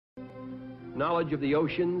Knowledge of the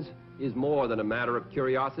oceans is more than a matter of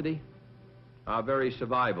curiosity. Our very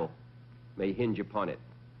survival may hinge upon it.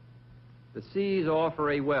 The seas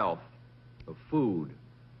offer a wealth of food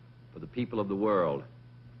for the people of the world.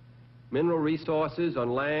 Mineral resources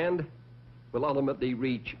on land will ultimately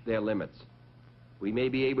reach their limits. We may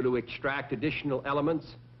be able to extract additional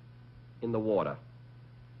elements in the water,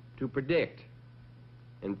 to predict,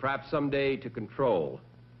 and perhaps someday to control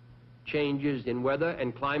changes in weather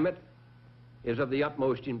and climate is of the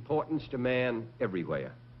utmost importance to man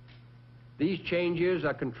everywhere. These changes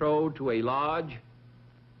are controlled to a large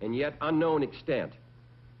and yet unknown extent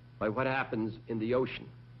by what happens in the ocean.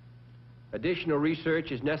 Additional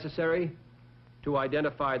research is necessary to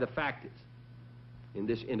identify the factors in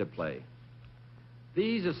this interplay.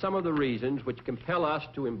 These are some of the reasons which compel us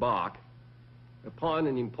to embark upon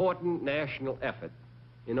an important national effort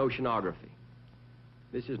in oceanography.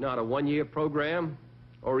 This is not a one-year program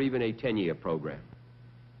or even a 10-year program.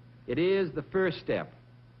 It is the first step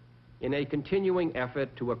in a continuing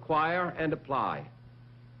effort to acquire and apply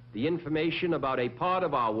the information about a part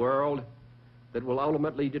of our world that will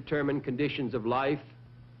ultimately determine conditions of life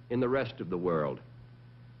in the rest of the world.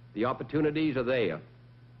 The opportunities are there.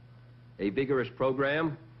 A vigorous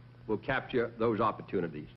program will capture those opportunities.